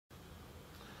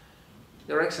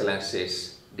Your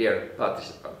Excellencies, dear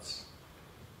participants,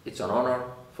 it's an honor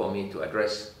for me to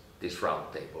address this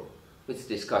roundtable, which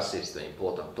discusses the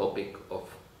important topic of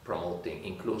promoting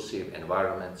inclusive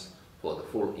environments for the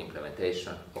full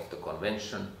implementation of the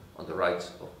Convention on the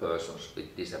Rights of Persons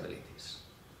with Disabilities.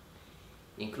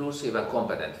 Inclusive and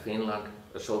competent Finland,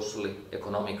 a socially,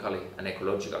 economically and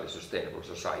ecologically sustainable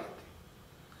society.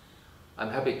 I'm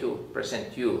happy to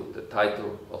present you the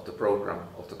title of the program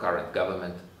of the current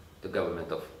government, the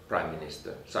government of Prime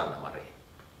Minister Sanna Marin.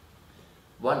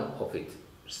 One of its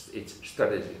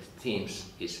strategic themes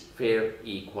is fair,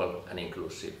 equal and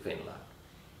inclusive Finland.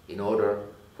 In order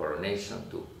for a nation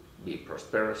to be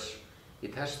prosperous,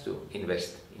 it has to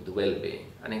invest in the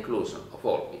well-being and inclusion of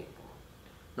all people.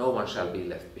 No one shall be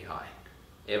left behind.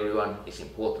 Everyone is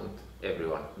important,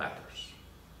 everyone matters.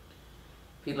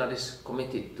 Finland is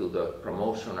committed to the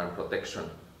promotion and protection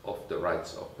of the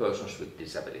rights of persons with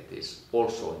disabilities,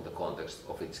 also in the context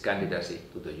of its candidacy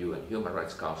to the UN Human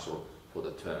Rights Council for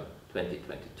the term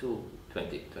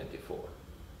 2022-2024.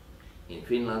 In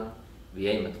Finland, we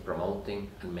aim at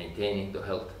promoting and maintaining the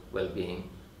health, well-being,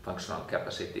 functional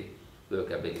capacity,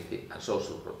 workability and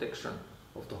social protection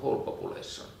of the whole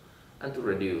population, and to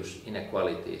reduce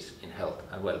inequalities in health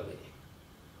and well-being.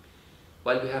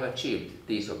 While we have achieved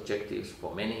these objectives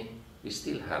for many, we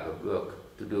still have work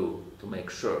to do to make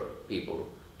sure people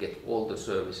get all the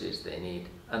services they need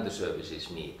and the services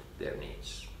meet their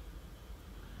needs.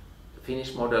 The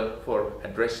Finnish model for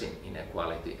addressing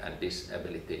inequality and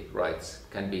disability rights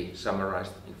can be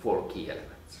summarized in 4 key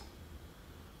elements.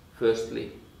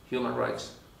 Firstly, human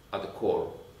rights are the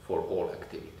core for all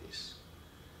activities.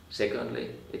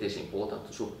 Secondly, it is important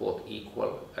to support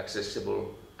equal,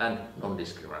 accessible and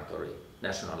non-discriminatory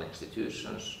national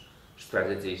institutions,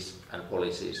 strategies and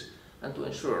policies, and to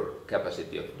ensure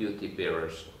capacity of duty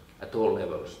bearers at all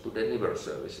levels to deliver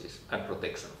services and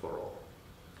protection for all.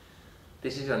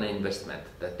 This is an investment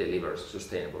that delivers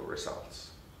sustainable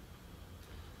results.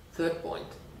 Third point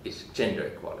is gender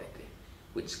equality,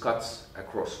 which cuts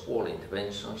across all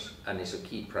interventions and is a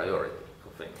key priority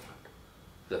for Finland.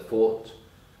 The fourth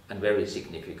and very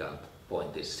significant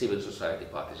point is civil society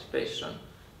participation,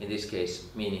 in this case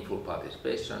meaningful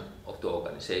participation of the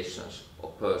organizations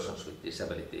of persons with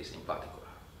disabilities in particular.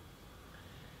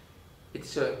 It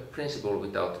is a principle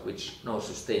without which no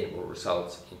sustainable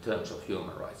results in terms of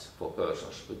human rights for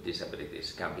persons with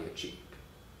disabilities can be achieved.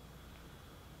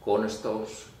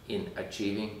 Cornerstones in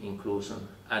achieving inclusion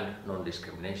and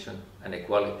non-discrimination and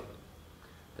equality.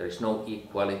 There is no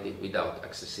equality without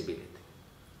accessibility.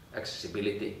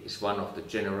 Accessibility is one of the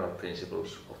general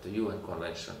principles of the UN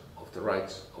Convention of the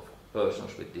Rights of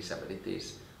Persons with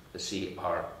Disabilities, the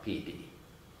CRPD.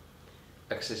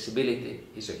 Accessibility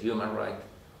is a human right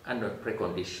and a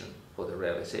precondition for the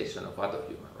realization of other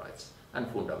human rights and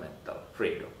fundamental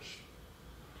freedoms.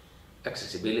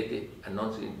 Accessibility and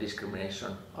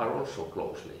non-discrimination are also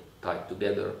closely tied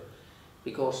together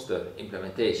because the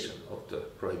implementation of the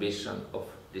prohibition of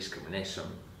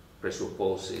discrimination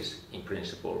presupposes, in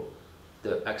principle,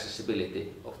 the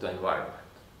accessibility of the environment.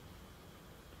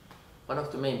 One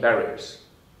of the main barriers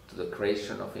to the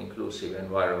creation of inclusive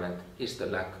environment is the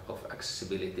lack of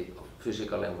accessibility of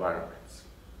physical environments.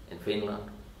 In Finland,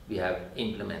 we have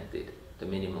implemented the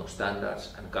minimum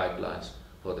standards and guidelines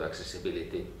for the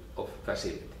accessibility of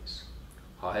facilities.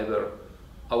 However,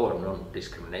 our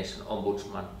non-discrimination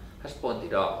ombudsman has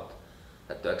pointed out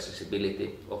that the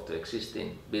accessibility of the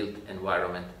existing built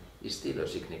environment is still a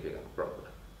significant problem.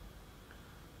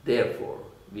 Therefore,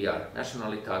 we are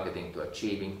nationally targeting to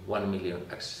achieving 1 million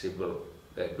accessible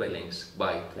dwellings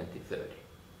by 2030.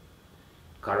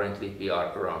 Currently, we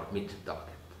are around mid-target.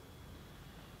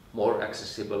 More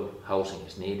accessible housing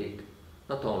is needed,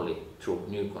 not only through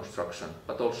new construction,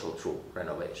 but also through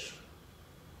renovation.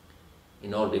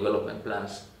 In all development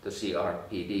plans, the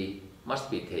CRPD must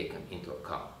be taken into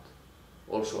account.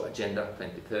 Also, Agenda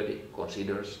 2030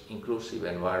 considers inclusive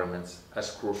environments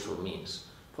as crucial means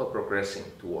for progressing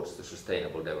towards the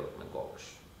Sustainable Development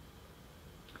Goals.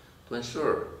 To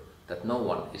ensure that no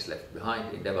one is left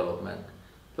behind in development,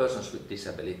 persons with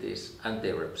disabilities and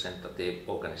their representative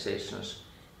organizations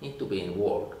need to be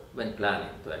involved when planning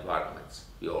the environments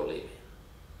we all live in.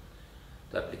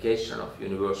 The application of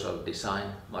universal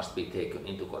design must be taken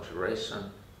into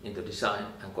consideration in the design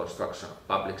and construction of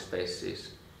public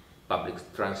spaces, public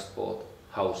transport,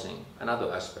 housing and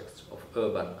other aspects of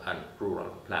urban and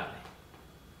rural planning.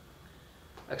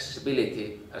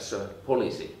 Accessibility as a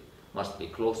policy must be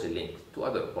closely linked to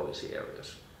other policy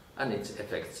areas, and its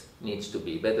effects needs to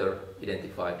be better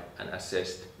identified and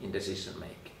assessed in decision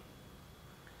making.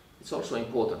 It's also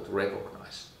important to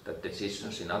recognize that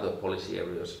decisions in other policy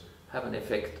areas have an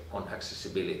effect on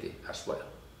accessibility as well.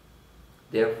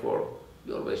 Therefore,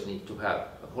 we always need to have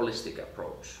a holistic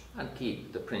approach and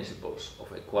keep the principles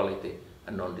of equality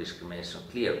and non-discrimination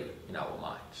clearly in our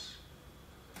minds.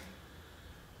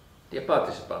 Dear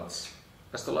participants,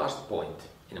 as the last point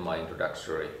in my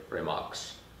introductory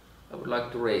remarks, I would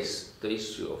like to raise the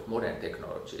issue of modern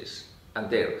technologies and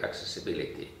their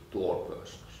accessibility to all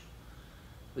persons.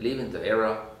 We live in the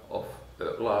era of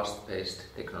a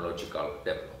fast-paced technological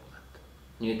development.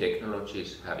 New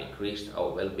technologies have increased our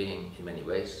well-being in many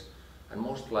ways, and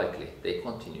most likely they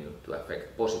continue to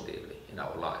affect positively in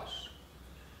our lives.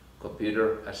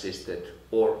 Computer-assisted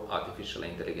or artificial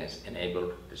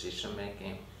intelligence-enabled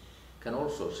decision-making can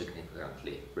also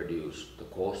significantly reduce the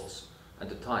costs and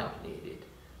the time needed,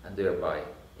 and thereby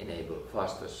enable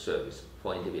faster service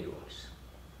for individuals.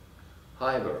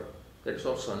 However, there is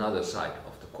also another side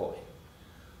of the coin.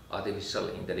 Artificial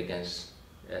intelligence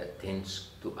tends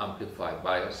to amplify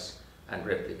bias and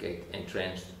replicate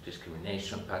entrenched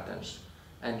discrimination patterns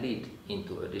and lead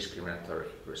into a discriminatory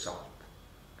result.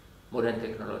 Modern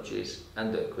technologies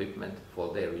and the equipment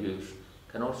for their use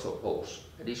can also pose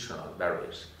additional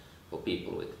barriers for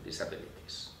people with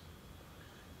disabilities.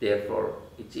 Therefore,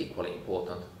 it's equally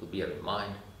important to bear in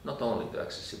mind not only the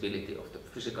accessibility of the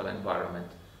physical environment,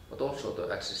 but also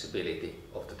the accessibility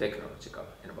of the technological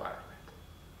environment.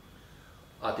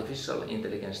 Artificial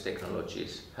intelligence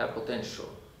technologies have potential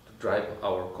to drive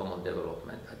our common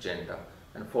development agenda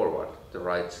and forward the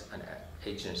rights and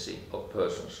agency of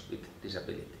persons with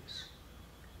disabilities.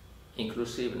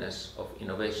 Inclusiveness of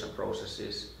innovation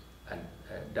processes and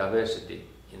diversity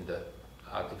in the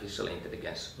artificial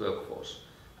intelligence workforce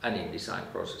and in design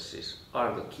processes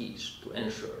are the keys to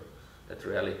ensure that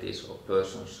realities of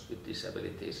persons with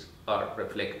disabilities are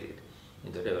reflected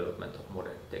in the development of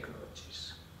modern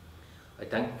technologies. I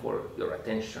thank for your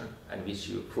attention and wish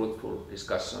you fruitful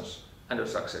discussions and a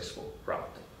successful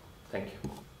roundtable. Thank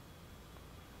you.